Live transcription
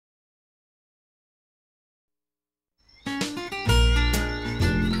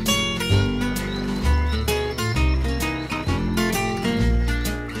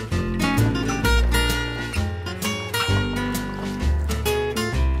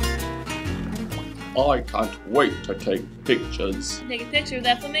I can't wait to take pictures. Take a picture of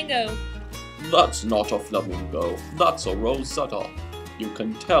that flamingo. That's not a flamingo, that's a rosetta. You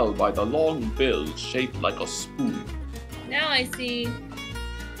can tell by the long bill shaped like a spoon. Now I see.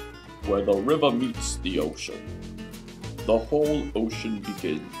 Where the river meets the ocean, the whole ocean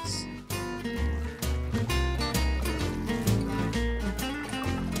begins.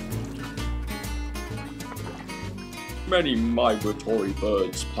 Many migratory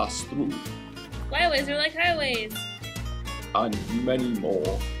birds pass through, Flyways are like highways. and many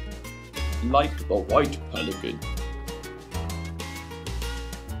more, like the white pelican,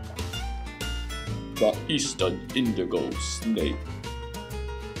 the eastern indigo snake,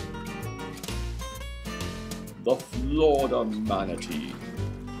 the Florida manatee.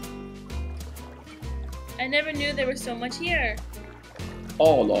 I never knew there was so much here.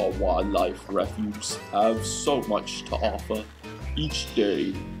 All our wildlife refuges have so much to offer. Each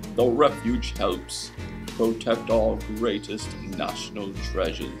day, the refuge helps protect our greatest national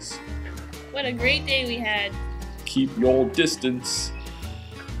treasures. What a great day we had. Keep your distance.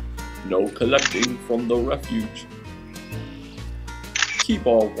 No collecting from the refuge. Keep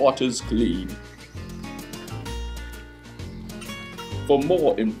our waters clean. For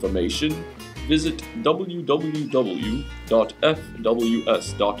more information, visit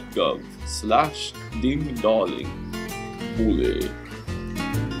www.fws.gov/dingdarling. Bully.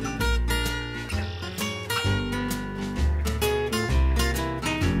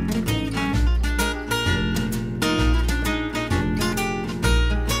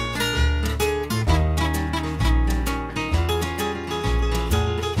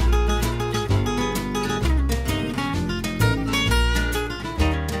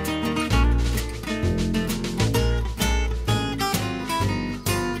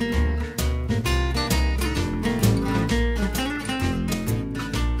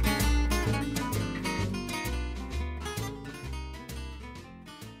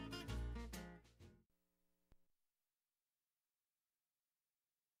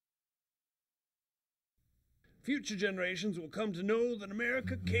 Future generations will come to know that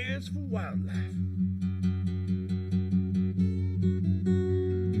America cares for wildlife.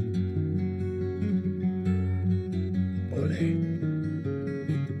 Bully.